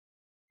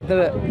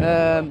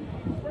the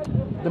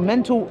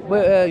mental,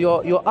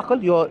 your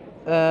aql, your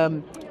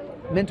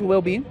mental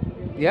well-being,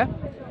 yeah,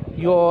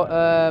 your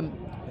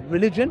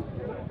religion,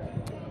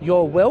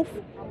 your wealth,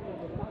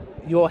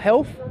 your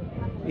health,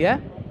 yeah,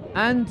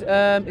 and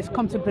it's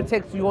come to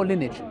protect your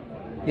lineage,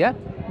 yeah.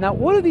 Now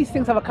all of these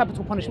things have a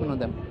capital punishment on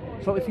them.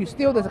 So if you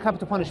steal, there's a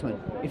capital punishment.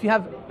 If you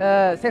have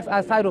sex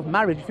outside of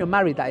marriage, if you're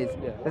married, that is,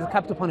 there's a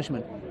capital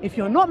punishment. If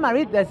you're not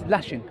married, there's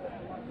lashing,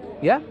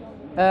 yeah.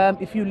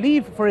 If you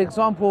leave, for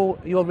example,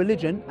 your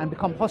religion and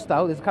become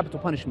hostile, there's a capital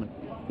punishment,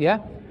 yeah.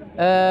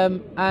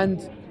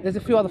 And there's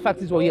a few other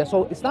factors as well, yeah.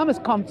 So Islam has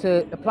come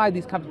to apply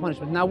these capital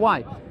punishments. Now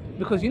why?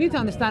 Because you need to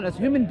understand, as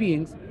human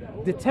beings,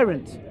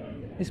 deterrent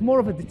is more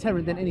of a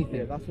deterrent than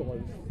anything. Yeah, that's what I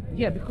was.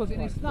 Yeah, because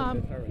in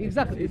Islam,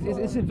 exactly,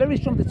 it's a very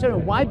strong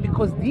deterrent. Why?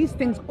 Because these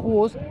things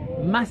cause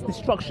mass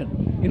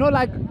destruction. You know,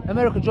 like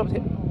America dropped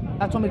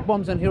atomic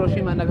bombs on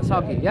Hiroshima and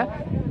Nagasaki,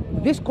 yeah?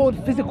 This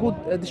caused physical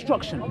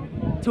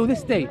destruction till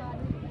this day.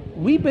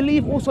 We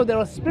believe also there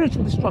are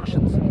spiritual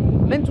destructions,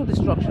 mental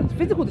destructions,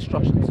 physical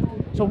destructions.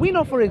 So we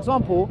know, for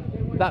example,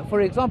 that,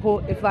 for example,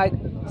 if like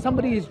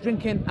somebody is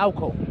drinking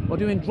alcohol or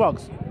doing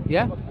drugs,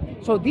 yeah?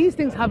 So these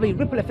things have a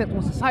ripple effect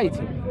on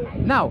society.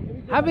 Now,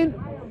 having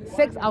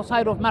sex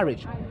outside of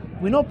marriage,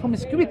 we know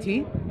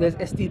promiscuity, there's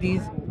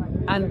STDs,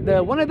 and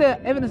one of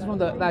the evidence from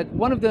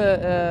one of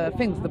the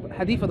things, the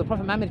hadith of the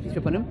Prophet Muhammad, peace be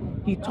upon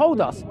him, he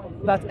told us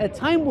that a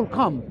time will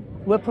come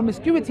where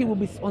promiscuity will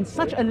be on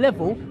such a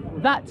level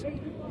that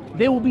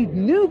there will be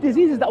new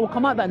diseases that will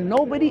come out that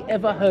nobody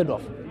ever heard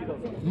of.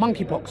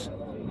 Monkeypox,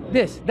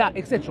 this, that,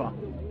 etc.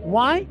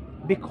 Why?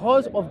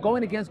 Because of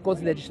going against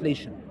God's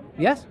legislation.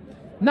 Yes?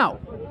 Now,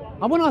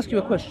 I want to ask you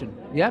a question.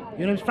 Yeah?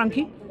 Your name is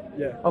Frankie?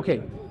 Yeah.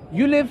 Okay.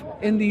 You live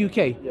in the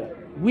UK. Yeah.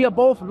 We are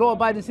both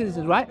law-abiding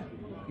citizens, right?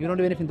 You don't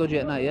do anything dodgy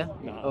at night, yeah?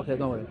 No. Okay,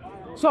 don't worry.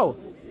 So,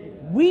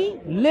 we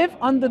live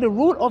under the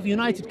rule of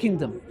United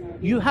Kingdom.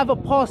 You have a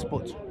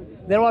passport.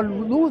 There are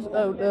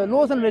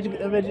laws and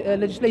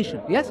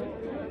legislation, yes?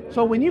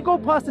 So when you go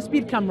past the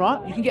speed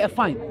camera, you can get a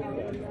fine.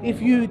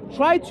 If you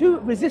try to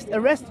resist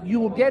arrest, you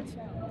will get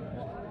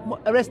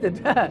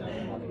arrested.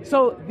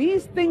 So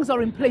these things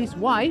are in place.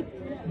 Why?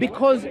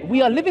 Because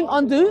we are living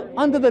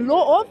under the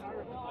law of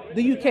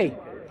the UK.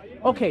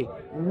 Okay,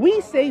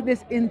 we say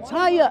this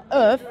entire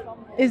earth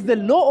is the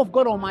law of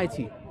God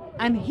Almighty,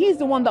 and He's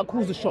the one that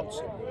calls the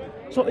shots.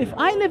 So if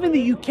I live in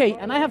the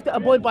UK and I have to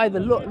abide by the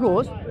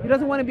laws, he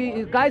doesn't want to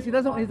be, guys, he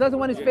doesn't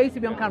want his face to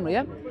be on camera,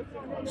 yeah?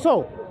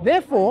 So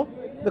therefore,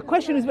 the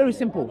question is very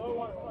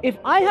simple. If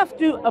I have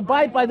to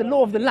abide by the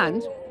law of the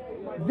land,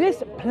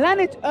 this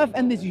planet Earth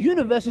and this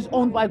universe is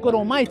owned by God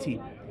Almighty.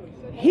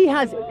 He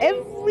has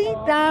every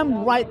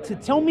damn right to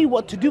tell me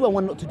what to do and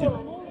what not to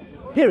do.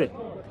 Period.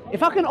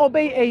 If I can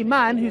obey a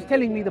man who's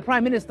telling me, the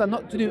Prime Minister,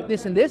 not to do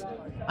this and this,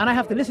 and I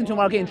have to listen to him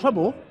or I'll get in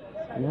trouble,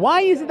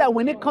 why is it that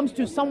when it comes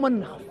to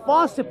someone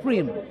far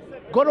supreme,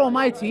 God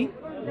Almighty,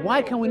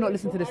 why can we not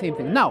listen to the same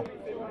thing? Now,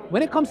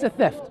 when it comes to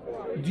theft,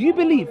 do you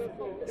believe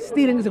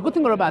stealing is a good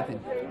thing or a bad thing?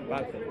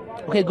 Bad thing.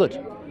 Okay,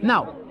 good.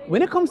 Now,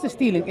 when it comes to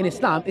stealing in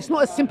Islam, it's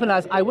not as simple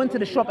as I went to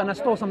the shop and I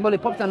stole some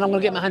lollipops and I'm going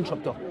to get my hand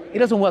chopped off. It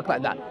doesn't work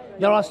like that.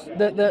 There are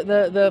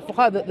the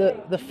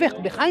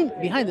fiqh behind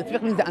the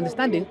fiqh means the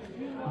understanding.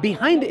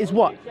 Behind it is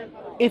what?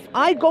 If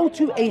I go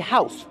to a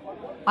house,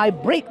 I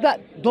break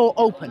that door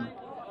open,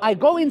 I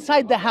go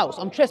inside the house,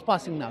 I'm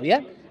trespassing now,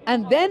 yeah?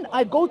 And then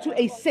I go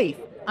to a safe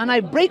and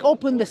I break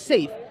open the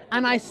safe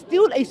and I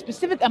steal a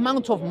specific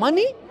amount of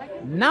money,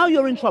 now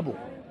you're in trouble.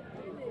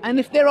 And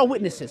if there are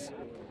witnesses.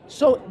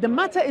 So the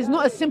matter is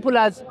not as simple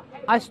as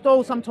I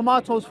stole some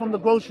tomatoes from the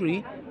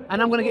grocery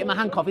and I'm going to get my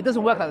hand cuffed. It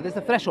doesn't work like that.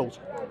 There's a threshold.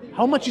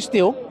 How much you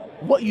steal,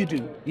 what you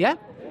do, yeah?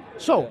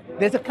 So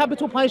there's a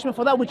capital punishment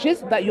for that, which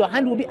is that your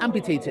hand will be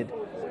amputated.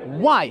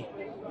 Why?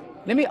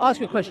 Let me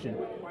ask you a question.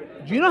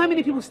 Do you know how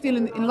many people steal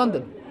in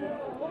London?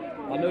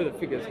 I know the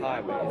figure's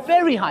high, but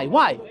Very high.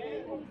 Why?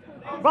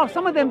 Bro,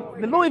 some of them,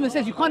 the law even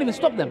says you can't even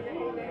stop them.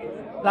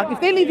 Like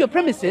if they leave your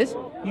premises,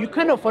 you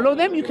cannot follow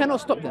them, you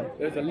cannot stop them.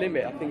 there's a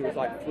limit. I think it was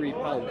like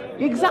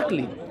 £3.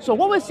 Exactly. So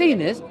what we're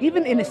saying is,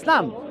 even in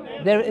Islam,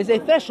 there is a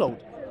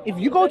threshold. If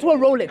you go to a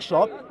Rolex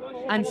shop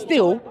and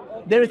steal,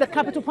 there is a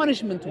capital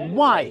punishment.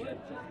 Why?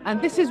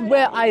 And this is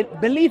where I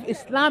believe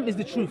Islam is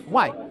the truth.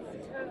 Why?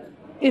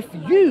 If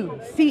you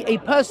see a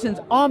person's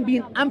arm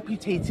being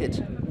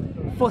amputated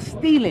for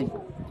stealing,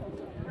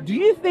 do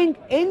you think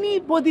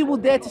anybody will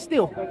dare to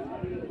steal?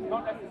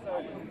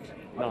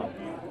 No.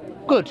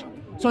 Good.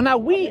 So now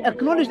we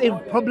acknowledge a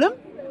problem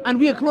and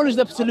we acknowledge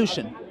the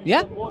solution.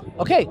 Yeah?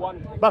 Okay.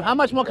 Bro, how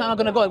much more am I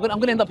going to go? I'm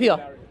going to end up here.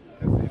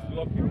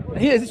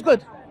 Here, is this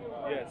good?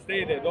 Yeah,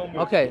 stay there, don't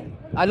move. Okay.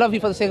 I love you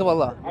for the sake of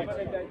Allah.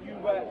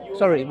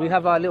 Sorry, we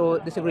have our little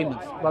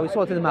disagreements, but we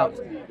sorted them out.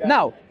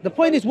 Now, the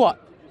point is what?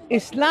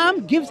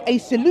 Islam gives a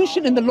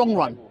solution in the long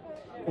run.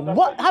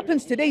 What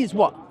happens today is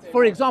what?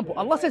 For example,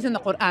 Allah says in the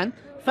Quran,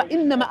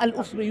 فَإِنَّ مَعَ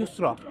الْأُسْرِ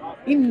يُسْرًا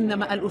إِنَّ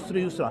مَعَ الْأُسْرِ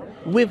يُسْرًا.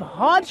 With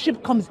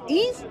hardship comes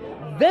ease.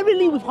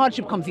 Verily with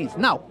hardship comes ease.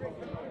 Now,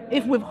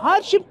 if with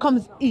hardship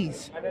comes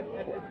ease,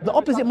 the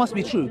opposite must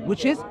be true,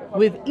 which is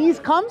with ease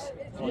comes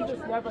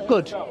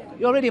good.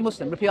 You're already a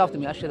Muslim. Repeat after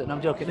me. I should. No,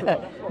 I'm joking.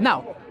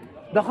 Now,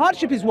 the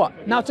hardship is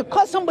what? Now, to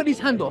cut somebody's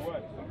hand off,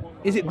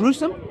 is it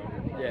gruesome?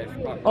 Yes.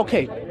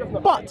 Okay,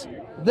 but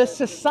the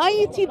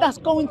society that's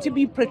going to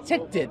be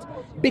protected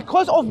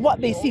because of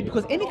what they see,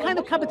 because any kind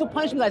of capital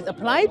punishment that is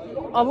applied,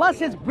 Allah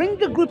says,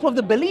 bring a group of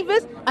the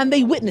believers and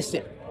they witness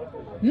it.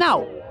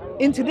 Now,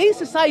 in today's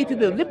society,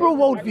 the liberal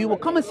worldview will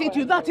come and say to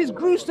you, that is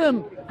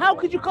gruesome. How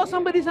could you cut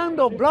somebody's hand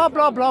off? Blah,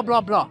 blah, blah,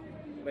 blah, blah.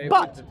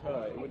 But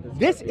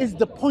this is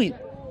the point.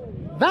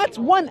 That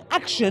one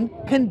action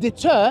can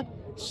deter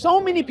so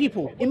many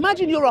people.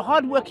 Imagine you're a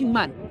hard-working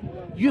man.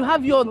 You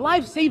have your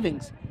life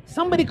savings.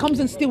 Somebody comes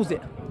and steals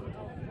it.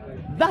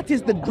 That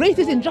is the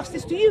greatest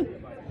injustice to you.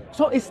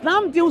 So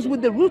Islam deals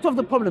with the root of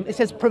the problem. It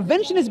says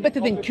prevention is better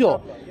than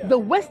cure. The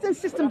Western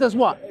system does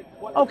what?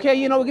 Okay,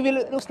 you know, we'll give you a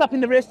little slap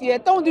in the wrist. Yeah,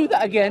 don't do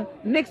that again.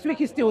 Next week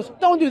he steals.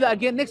 Don't do that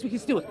again. Next week he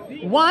steals.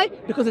 Why?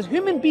 Because as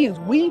human beings,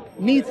 we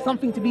need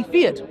something to be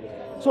feared.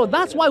 So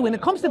that's why when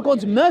it comes to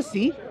God's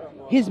mercy,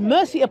 His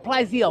mercy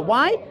applies here.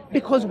 Why?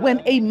 Because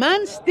when a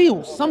man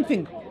steals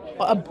something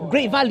of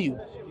great value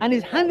and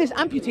his hand is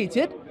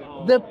amputated,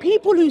 the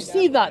people who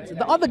see that,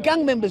 the other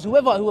gang members,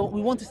 whoever who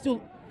we want to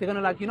steal, they're gonna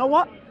like, you know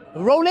what?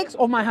 Rolex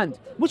or my hand?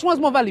 Which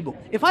one's more valuable?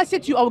 If I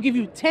said to you, I will give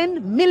you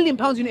 10 million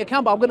pounds in your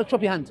account, but I'm gonna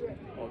chop your hand.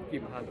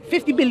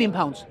 50 billion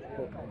pounds,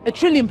 £1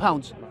 trillion.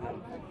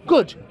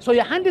 Good. So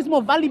your hand is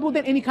more valuable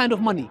than any kind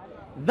of money.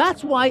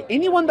 That's why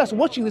anyone that's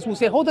watching this will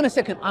say, hold on a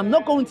second, I'm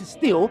not going to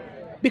steal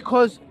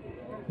because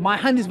my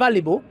hand is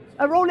valuable.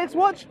 A Rolex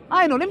watch?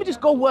 I know, let me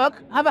just go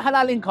work, have a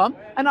halal income,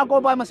 and I'll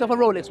go buy myself a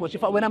Rolex watch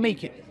when I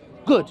make it.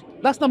 Good.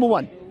 That's number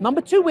one.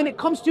 Number two, when it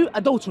comes to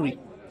adultery.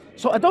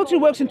 So adultery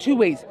works in two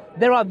ways.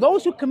 There are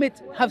those who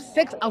have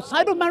sex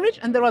outside of marriage,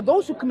 and there are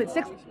those who commit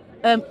sex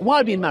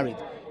while being married.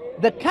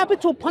 The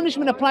capital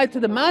punishment applies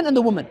to the man and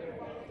the woman.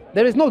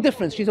 There is no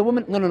difference. She's a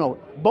woman. No.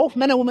 Both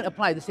men and women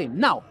apply the same.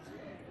 Now,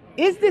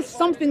 is this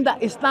something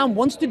that Islam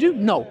wants to do?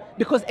 No.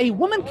 Because a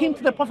woman came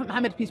to the Prophet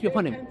Muhammad, peace be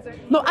upon him.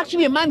 No,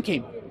 actually a man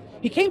came.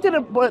 He came to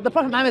the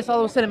Prophet Muhammad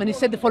and he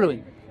said the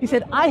following. He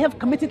said, I have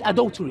committed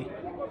adultery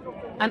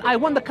and I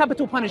want the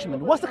capital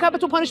punishment. What's the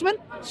capital punishment?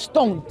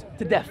 Stoned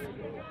to death.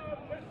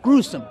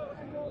 Gruesome.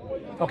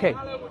 Okay.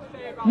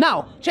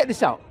 Now, check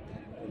this out.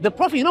 The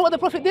Prophet, you know what the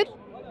Prophet did?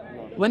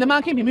 When the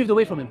man came, he moved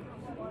away from him.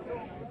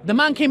 The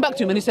man came back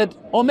to him and he said,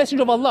 O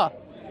Messenger of Allah,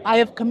 I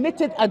have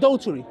committed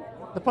adultery.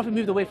 The Prophet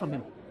moved away from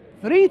him.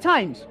 3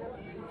 times.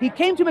 He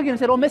came to him again and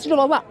said, O Messenger of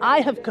Allah, I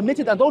have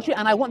committed adultery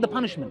and I want the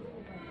punishment.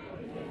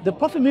 The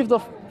Prophet moved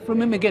off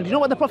from him again. Do you know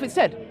what the Prophet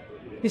said?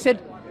 He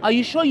said, are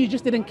you sure you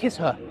just didn't kiss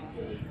her?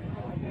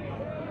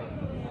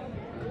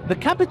 The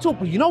capital,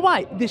 you know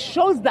why? This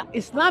shows that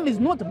Islam is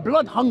not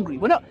blood hungry.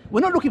 We're not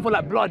looking for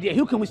like blood. Yeah,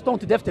 who can we stone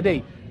to death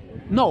today?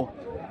 No,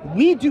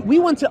 we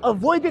want to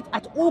avoid it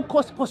at all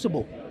costs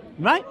possible,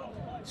 right?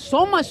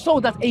 So much so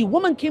that a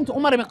woman came to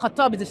Umar ibn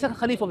Khattab, is the second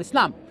Caliph of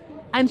Islam,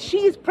 and she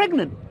is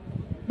pregnant.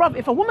 Bruv,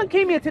 if a woman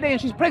came here today and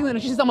she's pregnant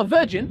and she says, I'm a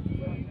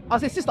virgin, I'll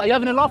say, sister, are you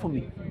having a laugh with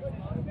me?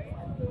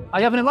 Are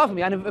you having a laugh with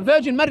me? And a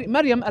virgin,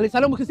 Maryam, alayhi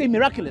salam, we can say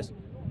miraculous.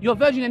 You're a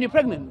virgin and you're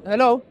pregnant.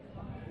 Hello?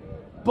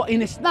 But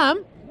in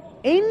Islam,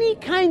 any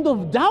kind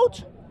of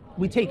doubt,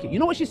 we take it. You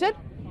know what she said?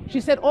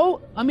 She said,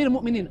 oh, Amir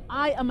al-Mu'minin,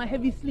 I am a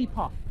heavy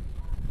sleeper.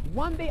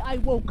 One day I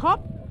woke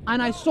up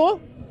and I saw,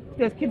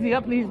 there's kids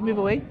here, please move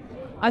away.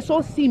 I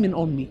saw semen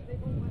on me.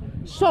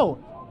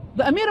 So,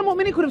 the Amir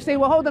al-Mu'minin could have said,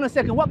 well, hold on a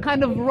second, what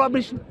kind of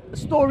rubbish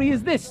story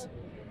is this?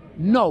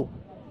 No,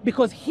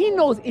 because he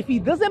knows if he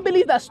doesn't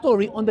believe that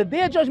story, on the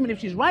day of judgment, if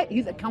she's right,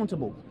 he's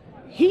accountable.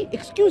 He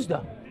excused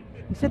her.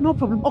 He said, no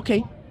problem,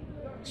 okay.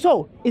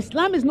 So,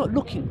 Islam is not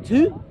looking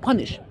to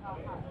punish.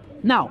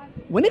 Now,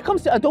 when it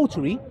comes to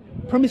adultery,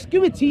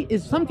 promiscuity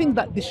is something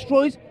that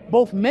destroys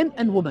both men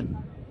and women.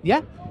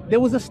 Yeah? There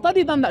was a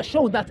study done that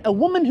showed that a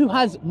woman who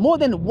has more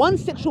than one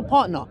sexual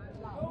partner,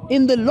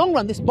 in the long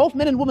run, both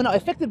men and women are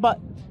affected, but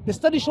the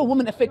study showed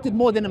women affected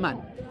more than a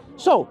man.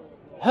 So,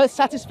 her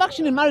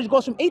satisfaction in marriage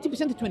goes from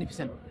 80% to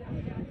 20%.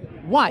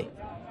 Why?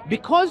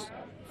 Because,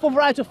 for a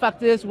variety of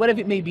factors, whatever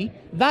it may be,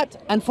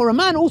 and for a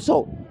man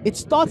also, it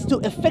starts to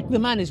affect the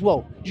man as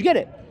well. Do you get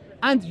it?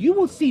 And you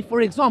will see, for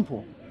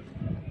example,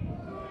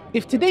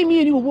 if today me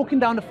and you were walking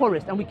down the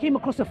forest and we came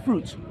across a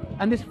fruit,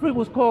 and this fruit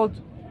was called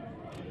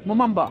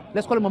Momamba.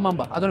 Let's call it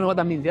Momamba. I don't know what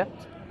that means, yeah?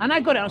 And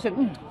I got it and I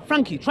said,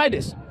 Frankie, try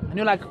this. And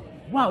you're like,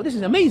 wow, this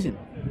is amazing.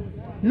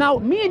 Now,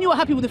 me and you are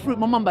happy with the fruit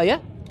Momamba, yeah?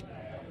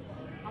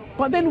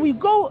 But then we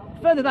go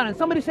further down and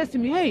somebody says to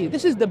me, hey,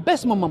 this is the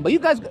best Momamba. You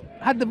guys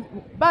had the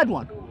bad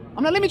one.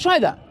 I'm like, let me try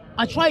that.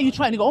 I try it, you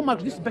try it, and you go, oh my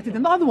God, this is better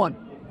than the other one.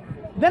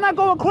 Then I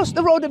go across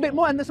the road a bit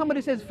more and then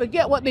somebody says,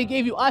 forget what they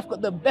gave you, I've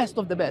got the best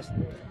of the best.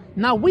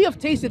 Now, we have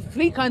tasted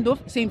 3 kind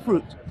of same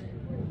fruit.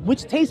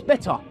 Which tastes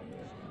better?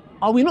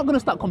 Are we not going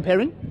to start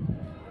comparing?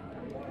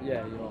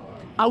 Yeah, you are.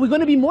 Are we going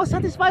to be more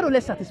satisfied or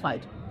less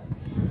satisfied?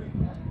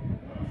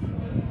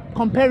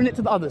 Comparing it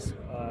to the others?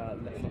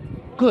 Less.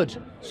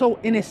 Good. So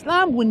in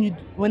Islam,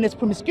 when there's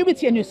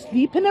promiscuity and you're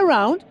sleeping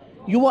around,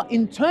 you are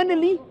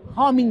internally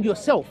harming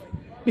yourself,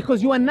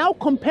 because you are now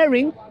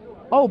comparing.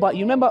 Oh, but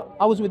you remember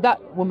I was with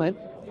that woman.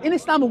 In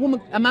Islam,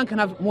 a man can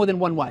have more than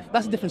one wife.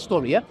 That's a different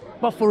story, yeah?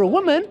 But for a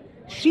woman,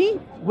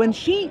 when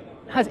she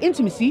has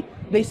intimacy,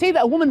 they say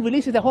that a woman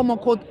releases a hormone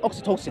called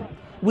oxytocin,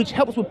 which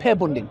helps with pair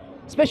bonding.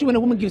 Especially when a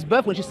woman gives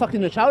birth, when she's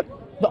suckling a child,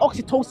 the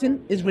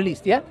oxytocin is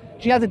released, yeah?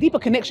 She has a deeper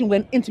connection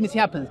when intimacy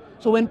happens.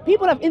 So when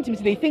people have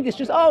intimacy, they think it's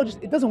just,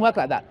 it doesn't work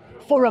like that.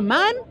 For a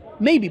man,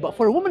 maybe, but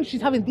for a woman,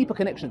 she's having deeper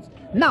connections.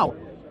 Now,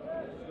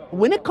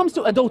 when it comes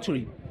to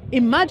adultery,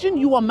 imagine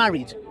you are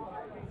married,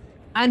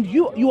 and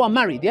you are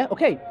married, yeah?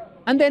 Okay.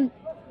 And then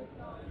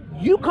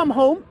you come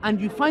home and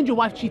you find your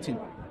wife cheating.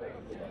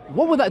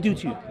 What will that do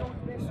to you?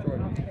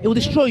 It will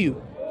destroy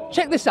you.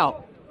 Check this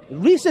out.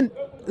 There's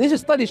a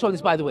study showing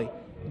this, by the way.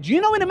 Do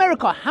you know in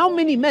America how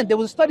many men, there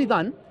was a study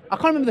done, I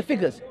can't remember the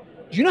figures.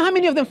 Do you know how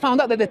many of them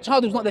found out that their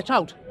child was not their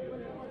child?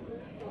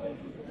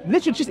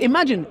 Literally, just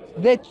imagine,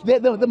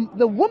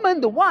 the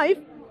woman, the wife,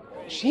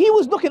 she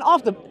was looking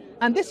after,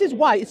 and this is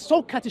why it's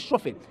so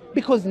catastrophic.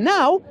 Because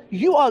now,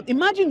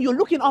 imagine you're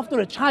looking after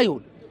a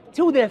child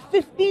till they're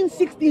 15,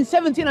 16,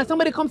 17, and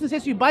somebody comes and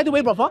says to you, by the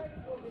way, brother,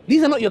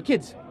 these are not your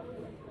kids.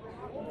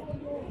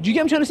 Do you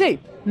get what I'm trying to say?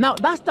 Now,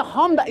 that's the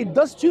harm that it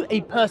does to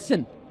a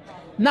person.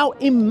 Now,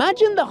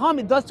 imagine the harm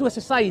it does to a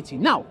society.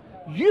 Now,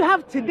 you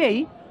have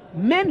today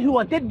men who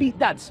are deadbeat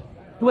dads,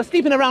 who are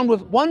sleeping around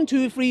with 1,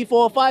 2, 3,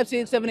 4, 5,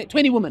 6, 7, 8,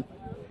 20 women.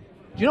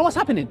 Do you know what's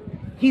happening?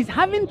 He's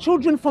having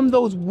children from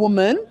those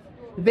women.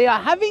 They are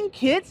having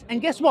kids,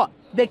 and guess what?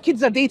 Their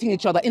kids are dating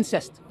each other,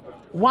 incest.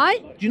 Why?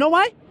 Do you know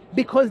why?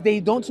 Because they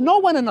don't know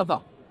one another.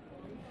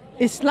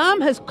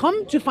 Islam has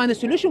come to find a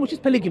solution, which is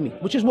polygamy,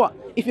 which is what?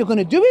 If you're going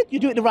to do it, you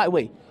do it the right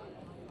way.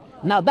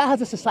 Now that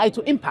has a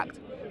societal impact,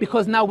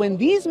 because now when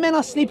these men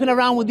are sleeping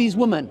around with these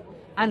women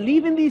and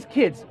leaving these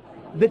kids,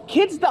 the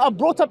kids that are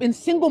brought up in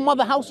single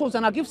mother households,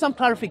 and I'll give some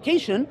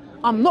clarification,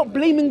 I'm not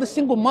blaming the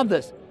single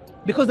mothers,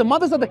 because the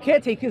mothers are the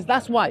caretakers.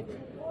 That's why.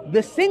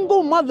 The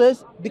single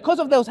mothers, because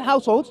of those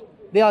households,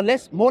 they are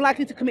more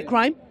likely to commit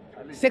crime,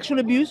 sexual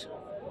abuse.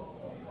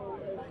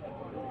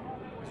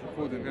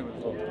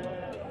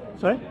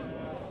 Sorry?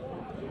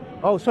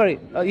 Oh, sorry.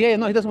 No,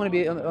 he doesn't want to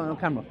be on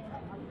camera.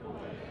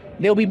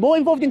 They'll be more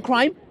involved in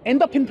crime,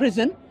 end up in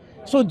prison.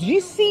 So do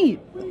you see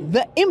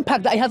the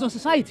impact that it has on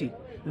society?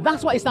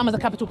 That's why Islam has a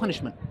capital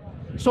punishment.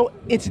 So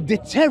it's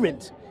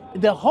deterrent.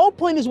 The whole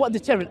point is what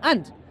deterrent.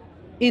 And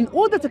in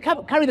order to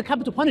carry the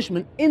capital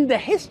punishment, in the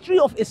history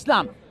of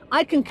Islam,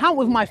 I can count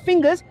with my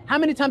fingers how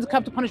many times the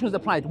capital punishment is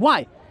applied.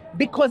 Why?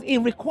 Because it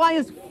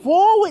requires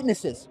 4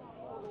 witnesses.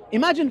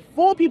 Imagine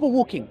 4 people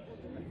walking.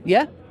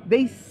 Yeah?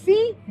 They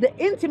see the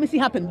intimacy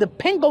happen, the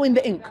pen go in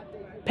the ink.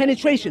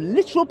 Penetration,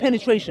 literal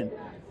penetration.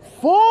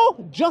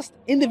 4 just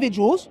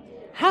individuals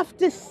have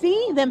to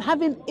see them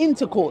having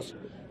intercourse.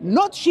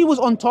 Not she was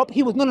on top,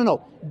 he was,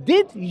 no.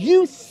 Did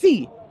you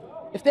see?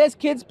 If there's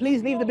kids,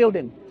 please leave the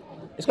building.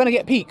 It's going to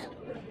get peak.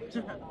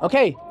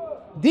 Okay.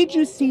 Did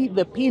you see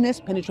the penis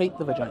penetrate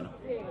the vagina?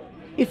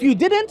 If you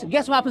didn't,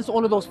 guess what happens to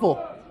all of those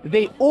 4?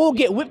 They all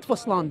get whipped for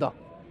slander.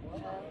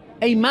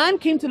 A man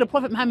came to the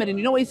Prophet Muhammad, and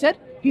you know what he said?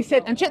 He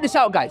said, and check this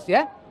out, guys,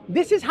 yeah?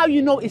 This is how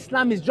you know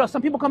Islam is just.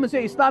 Some people come and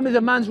say Islam is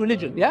a man's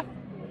religion, yeah?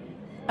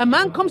 A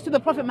man comes to the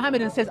Prophet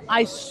Muhammad and says,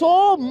 I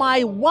saw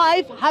my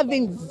wife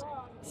having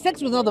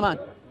sex with another man.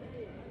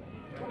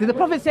 Did the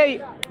Prophet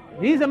say,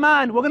 he's a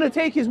man, we're going to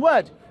take his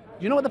word? Do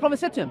you know what the Prophet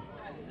said to him?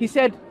 He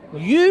said,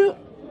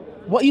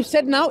 what you've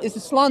said now is a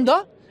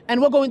slander,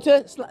 and we're going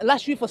to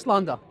lash you for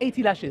slander,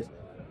 80 lashes.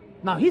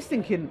 Now he's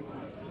thinking,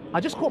 I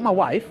just caught my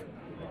wife,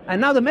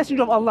 and now the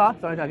messenger of Allah,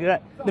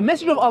 the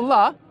messenger of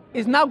Allah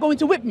is now going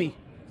to whip me.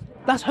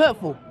 That's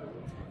hurtful.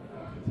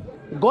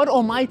 God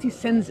Almighty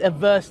sends a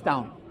verse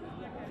down.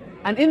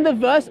 And in the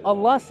verse,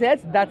 Allah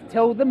says that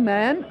tell the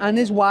man and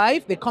his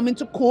wife, they come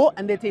into court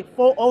and they take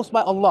 4 oaths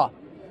by Allah.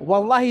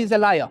 Wallahi, he's a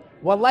liar.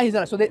 Wallahi, he's a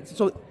liar.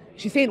 So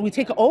she's saying, we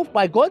take an oath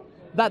by God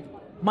that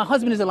my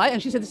husband is a liar,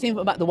 and she said the same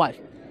about the wife.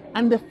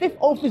 And the 5th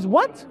oath is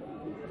what?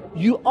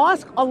 You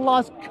ask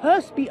Allah's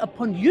curse be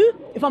upon you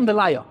if I'm the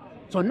liar.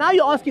 So now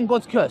you're asking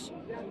God's curse.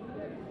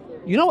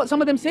 You know what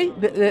some of them say,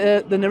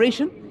 the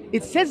narration?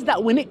 It says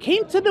that when it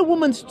came to the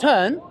woman's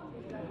turn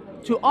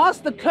to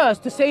ask the curse,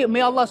 to say,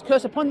 may Allah's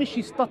curse upon me,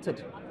 she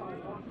stuttered.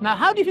 Now,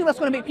 how do you think that's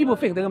going to make people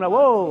think? They're going to be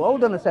like, whoa,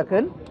 hold on a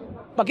second.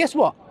 But guess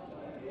what?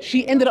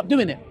 She ended up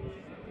doing it.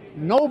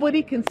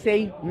 Nobody can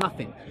say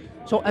nothing.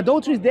 So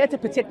adultery is there to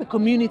protect the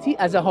community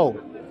as a whole.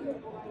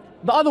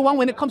 The other one,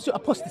 when it comes to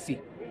apostasy,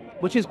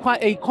 which is quite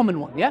a common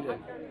one, yeah?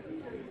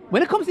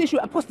 When it comes to the issue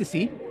of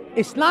apostasy,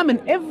 Islam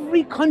in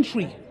every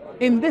country,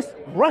 in this,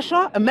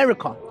 Russia,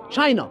 America,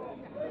 China,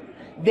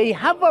 they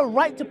have a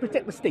right to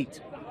protect the state.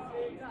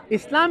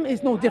 Islam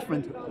is no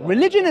different.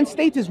 Religion and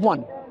state is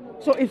one.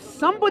 So if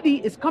somebody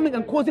is coming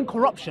and causing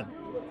corruption,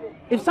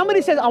 if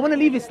somebody says, I want to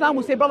leave Islam,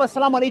 we'll say, brother,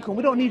 assalamu alaikum,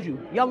 we don't need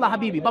you. Yallah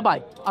habibi,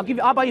 bye-bye.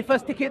 I'll buy you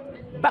first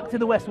ticket back to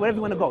the west, wherever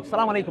you want to go.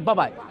 Assalamu alaikum,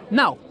 bye-bye.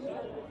 Now,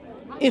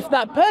 if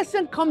that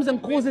person comes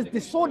and causes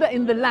disorder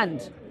in the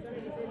land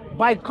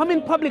by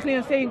coming publicly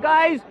and saying,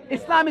 guys,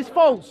 Islam is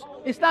false,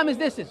 Islam is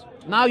this,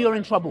 Now you're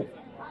in trouble.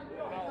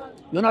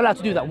 You're not allowed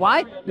to do that.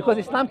 Why? Because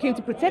Islam came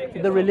to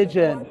protect the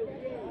religion,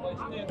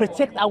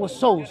 protect our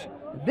souls.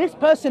 This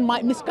person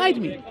might misguide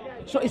me.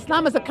 So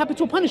Islam has a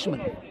capital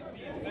punishment.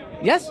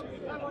 Yes?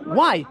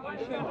 Why?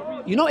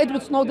 You know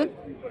Edward Snowden?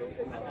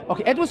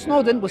 Okay, Edward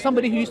Snowden was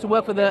somebody who used to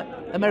work for the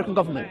American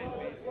government.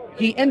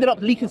 He ended up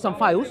leaking some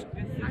files,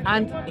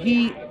 and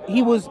he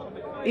was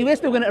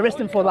still going to arrest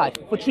him for life,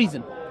 for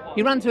treason.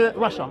 He ran to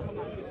Russia.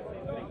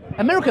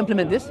 America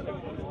implemented this.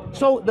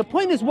 So the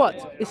point is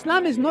what?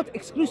 Islam is not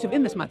exclusive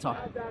in this matter.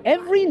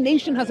 Every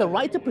nation has a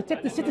right to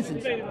protect the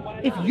citizens.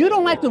 If you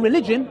don't like the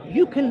religion,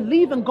 you can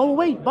leave and go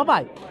away.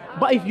 Bye-bye.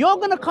 But if you're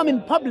going to come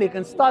in public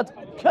and start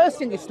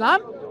cursing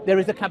Islam, there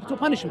is a capital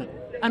punishment.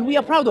 And we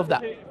are proud of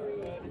that.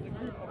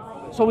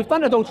 So we've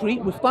done adultery,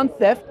 we've done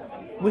theft,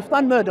 we've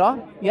done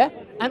murder, yeah?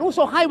 And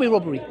also highway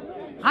robbery.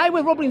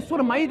 Highway robbery in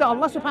Surah Ma'idah,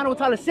 Allah subhanahu wa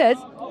ta'ala says,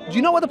 do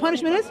you know what the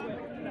punishment is?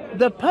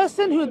 The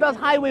person who does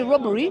highway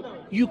robbery,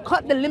 you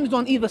cut the limbs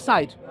on either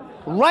side.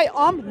 Right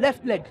arm,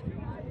 left leg.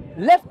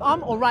 Left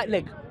arm or right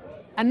leg.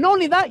 And not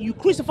only that, you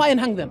crucify and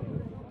hang them.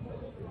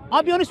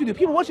 I'll be honest with you,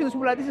 people watching this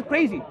will be like, this is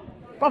crazy.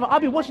 Brother, I'll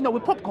be watching that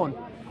with popcorn.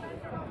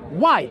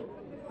 Why?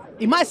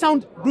 It might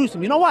sound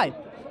gruesome. You know why?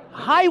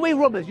 Highway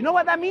robbers. You know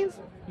what that means?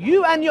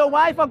 You and your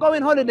wife are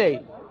going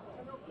holiday.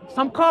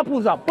 Some car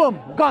pulls up, boom,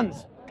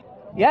 guns.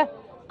 Yeah?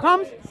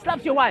 Comes,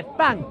 slaps your wife,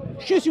 bang,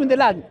 shoots you in the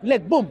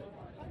leg, boom.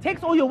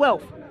 Takes all your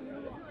wealth.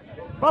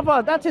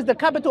 Brother, that is the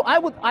capital.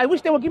 I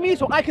wish they would give me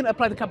so I can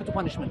apply the capital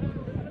punishment.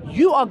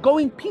 You are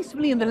going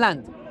peacefully in the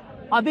land.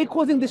 Are they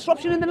causing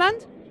disruption in the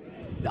land?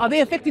 Are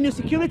they affecting your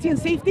security and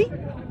safety?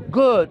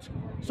 Good.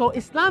 So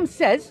Islam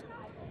says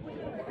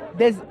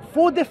there's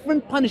 4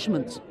 different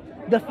punishments.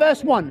 The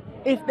first one,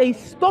 if they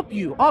stop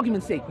you,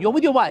 argument's sake, you're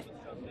with your wife,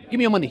 give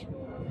me your money.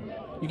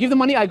 You give the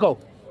money, I go.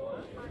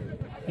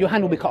 Your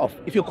hand will be cut off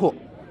if you're caught.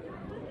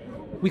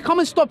 We come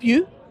and stop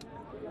you.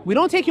 We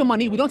don't take your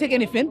money, we don't take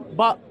anything,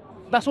 but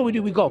that's what we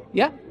do, we go,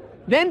 yeah?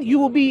 Then you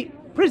will be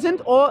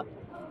imprisoned or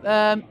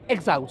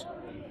exiled.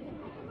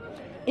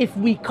 If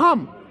we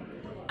come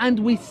and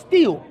we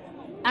steal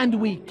and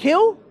we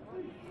kill,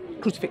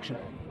 crucifixion.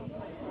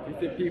 Do you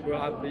think people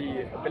have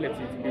the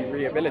ability to be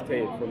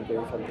rehabilitated from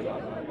doing something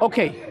like that?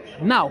 Okay,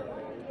 now,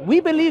 we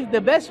believe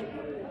the best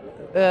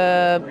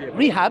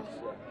rehab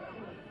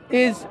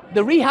is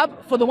the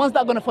rehab for the ones that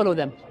are going to follow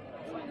them.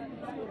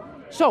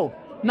 So,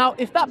 now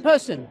if that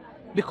person,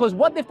 because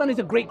what they've done is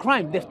a great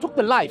crime, they've took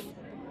the life.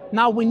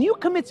 Now, when you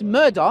commit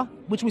murder,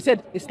 which we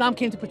said Islam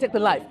came to protect the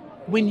life,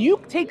 when you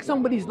take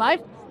somebody's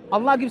life,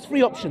 Allah gives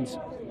 3 options.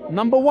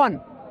 Number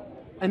 1,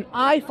 an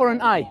eye for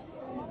an eye.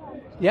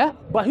 Yeah?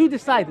 But who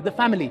decides? The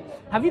family.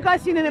 Have you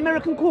guys seen in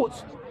American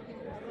courts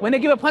when they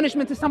give a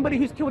punishment to somebody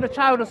who's killed a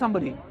child or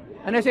somebody,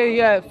 and they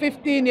say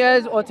 15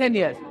 years or 10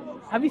 years?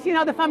 Have you seen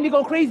how the family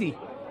go crazy?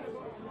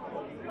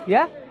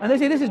 Yeah? And they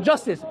say this is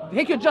justice.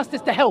 Take your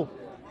justice to hell.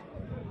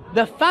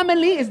 The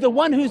family is the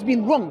one who's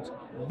been wronged.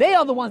 They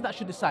are the ones that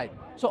should decide.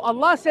 So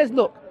Allah says,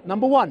 look,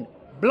 number 1,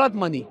 blood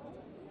money.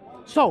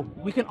 So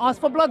we can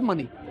ask for blood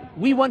money.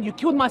 We want, you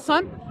killed my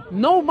son,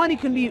 no money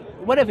can be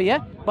whatever, yeah?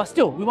 But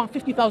still, we want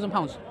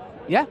 £50,000,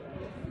 yeah?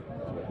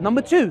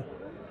 Number 2,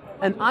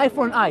 an eye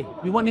for an eye.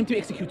 We want him to be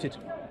executed.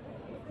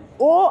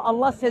 Or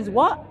Allah says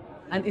what?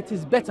 And it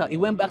is better. It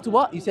went back to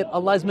what? You said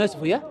Allah is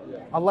merciful, yeah?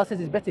 Allah says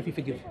it's better if you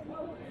forgive.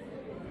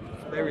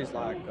 There is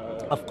like...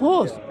 Of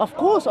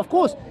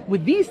course.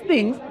 With these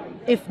things,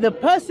 if the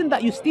person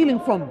that you're stealing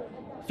from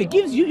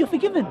forgives you, you're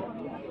forgiven.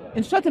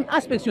 In certain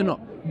aspects, you're not.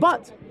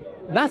 But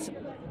that's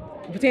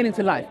pertaining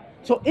to life.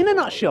 So in a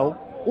nutshell,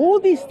 all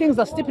these things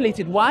are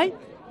stipulated. Why?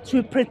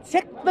 To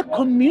protect the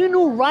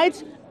communal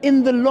rights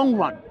in the long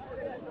run.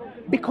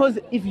 Because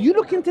if you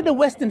look into the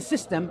Western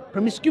system,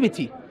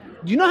 promiscuity,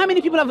 do you know how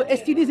many people have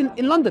STDs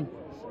in London?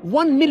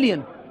 1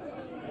 million.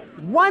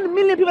 1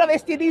 million people have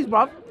STDs,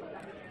 bruv.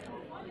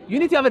 You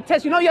need to have a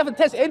test. You know you have a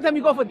test anytime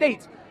you go for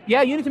dates.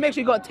 Yeah, you need to make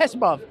sure you got a test,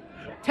 bruv.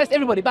 Test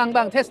everybody, bang,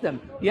 bang, test them.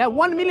 Yeah,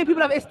 1 million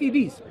people have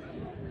STDs.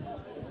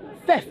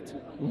 Theft,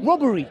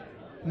 robbery,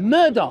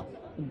 murder,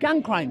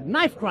 gang crime,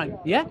 knife crime,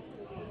 yeah?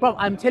 Bro,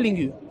 I'm telling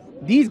you,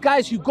 these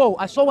guys who go,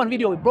 I saw one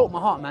video, it broke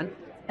my heart, man.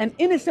 An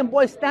innocent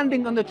boy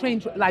standing on the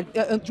train,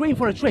 waiting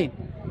for a train.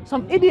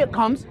 Some idiot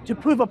comes to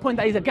prove a point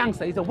that he's a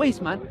gangster, he's a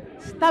waste man,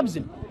 stabs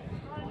him.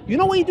 You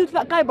know what you do to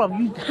that guy, bro?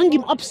 You hang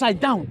him upside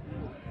down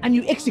and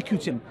you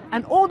execute him.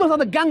 And all those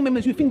other gang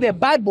members who think they're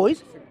bad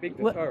boys. It's a big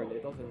deterrent,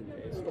 it stops them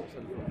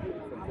from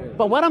doing it.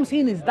 But what I'm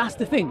saying is, that's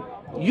the thing.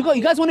 You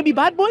guys want to be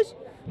bad boys?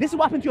 This is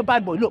what happened to your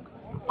bad boy. Look,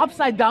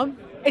 upside down,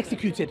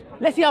 executed.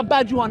 Let's see how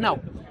bad you are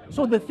now.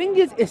 So the thing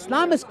is,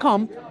 Islam has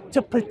come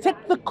to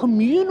protect the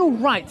communal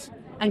rights.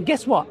 And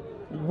guess what?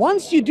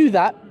 Once you do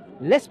that,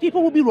 less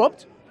people will be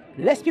robbed,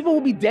 less people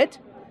will be dead.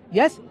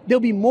 Yes, there'll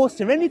be more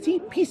serenity,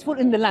 peaceful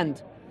in the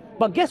land.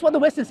 But guess what the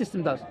Western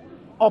system does?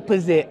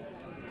 Opposite.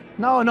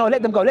 No,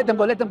 let them go.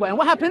 And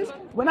what happens?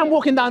 When I'm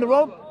walking down the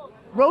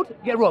road,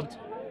 get robbed.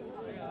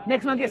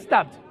 Next man gets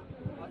stabbed.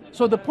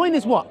 So the point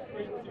is what?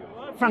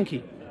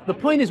 Frankie, the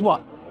point is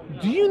what?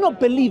 Do you not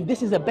believe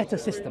this is a better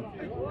system?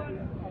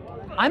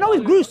 I know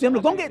it's gruesome.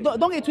 Look, don't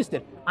get it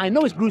twisted. I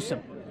know it's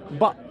gruesome,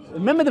 but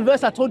remember the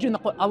verse I told you in the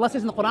Quran, Allah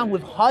says in the Quran,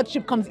 with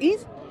hardship comes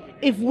ease.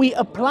 If we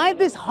apply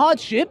this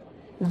hardship,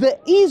 the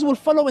ease will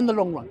follow in the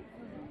long run.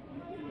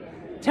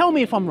 Tell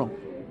me if I'm wrong.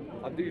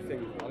 I do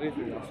think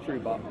that's true,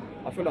 but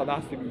I feel like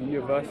that has to be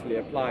universally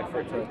applied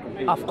for it to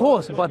completely. Of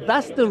course, but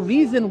that's the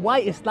reason why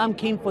Islam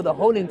came for the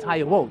whole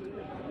entire world.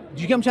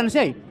 Do you get what I'm trying to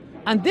say?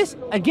 And this,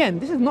 again,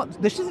 this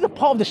is a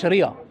part of the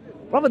Sharia.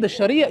 Brother, the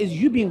Sharia is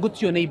you being good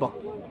to your neighbor.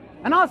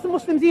 And ask the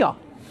Muslims here,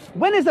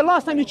 when is the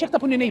last time you checked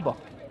up on your neighbor?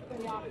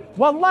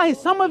 Wallahi,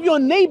 some of your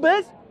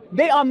neighbors,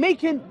 they are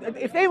making,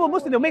 if they were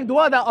Muslim, they'll make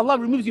dua that Allah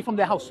removes you from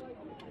their house.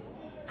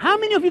 How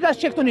many of you guys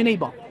checked on your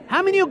neighbor?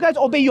 How many of you guys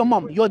obey your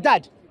mom, your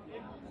dad?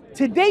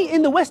 Today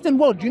in the Western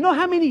world, do you know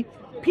how many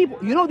people,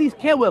 you know these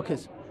care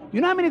workers, you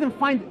know how many of them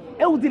find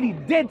elderly,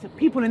 dead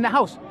people in the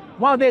house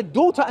while their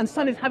daughter and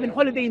son is having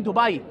holiday in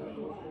Dubai?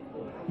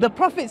 The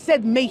Prophet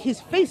said, may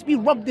his face be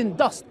rubbed in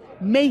dust.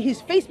 May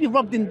his face be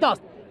rubbed in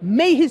dust.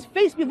 May his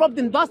face be rubbed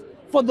in dust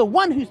for the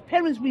one whose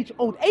parents reach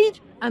old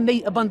age and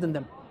they abandon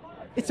them.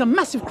 It's a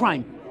massive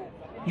crime.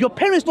 Your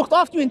parents looked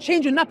after you and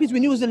changed your nappies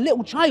when you was a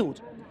little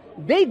child.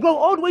 They grow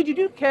old, what do you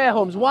do? Care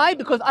homes. Why?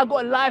 Because I've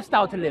got a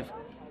lifestyle to live.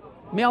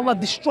 May Allah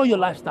destroy your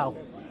lifestyle.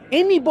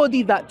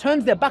 Anybody that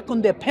turns their back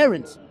on their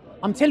parents,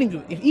 I'm telling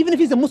you, even if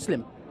he's a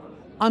Muslim,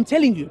 I'm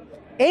telling you,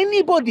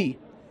 anybody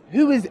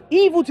who is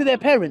evil to their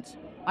parents,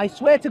 I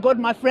swear to God,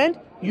 my friend,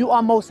 you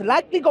are most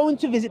likely going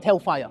to visit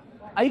hellfire.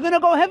 Are you going to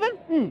go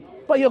heaven?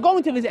 But you're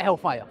going to visit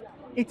hellfire.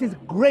 It is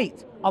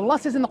great. Allah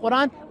says in the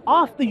Quran,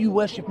 after you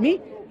worship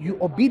me, you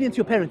obedient to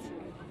your parents,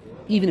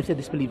 even if they're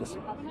disbelievers.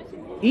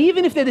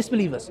 Even if they're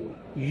disbelievers,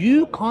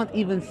 you can't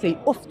even say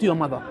uff to your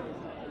mother.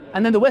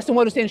 And then the Western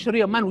world is saying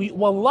Sharia, man,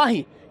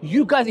 wallahi,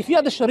 you guys, if you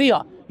have the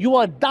Sharia, you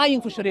are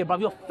dying for Sharia, bruv.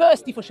 You're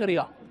thirsty for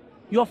Sharia.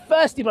 You're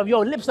thirsty, bruv.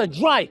 Your lips are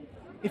dry.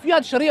 If you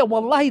had Sharia,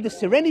 wallahi, the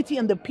serenity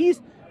and the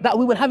peace that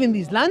we will have in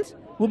these lands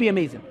will be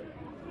amazing.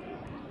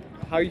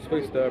 How are you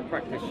supposed to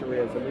practice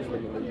Sharia as a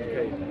Muslim in the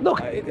UK?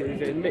 Look, is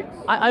it mixed?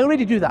 I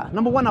already do that.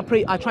 Number one,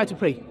 I try to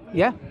pray.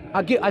 Yeah,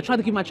 I try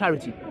to give my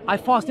charity. I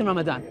fast in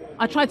Ramadan.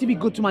 I try to be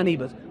good to my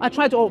neighbors. I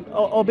try to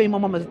obey my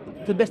mom to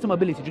the best of my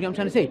ability. Do you get what I'm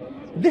trying to say?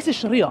 This is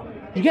Sharia.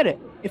 Do you get it?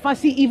 If I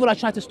see evil, I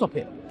try to stop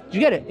it. Do you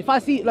get it? If I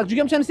see, like, do you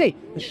get what I'm trying to say?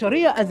 The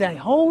Sharia as a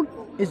whole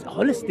is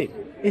holistic.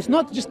 It's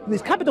not just,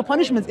 these capital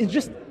punishments is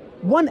just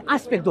one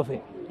aspect of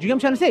it. Do you get what I'm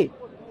trying to say?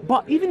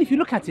 But even if you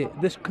look at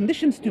it, the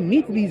conditions to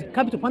meet these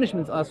capital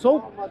punishments are so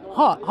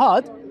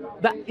hard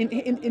that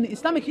in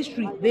Islamic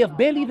history, they have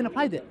barely even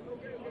applied it.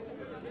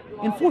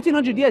 In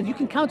 1400 years, you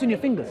can count on your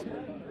fingers.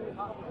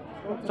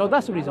 So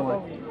that's the reason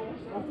why.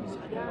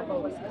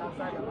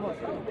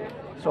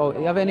 So,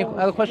 you have any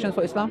other questions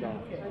for Islam?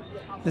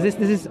 Does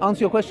this answer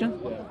your question?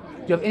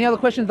 Do you have any other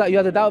questions that you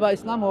had a doubt about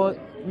Islam, or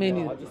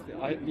mainly?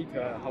 I need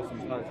to have some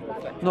time to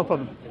reflect. No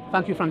problem.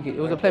 Thank you, Frankie. It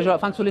was a pleasure.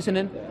 Thanks for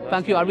listening.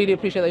 Thank you. I really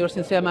appreciate that you're a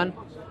sincere man.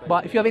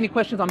 But if you have any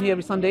questions, I'm here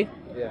every Sunday.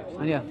 Yeah.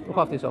 And yeah, look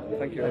after yourself.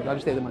 Thank you. I'll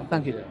just take the money.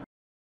 Thank you.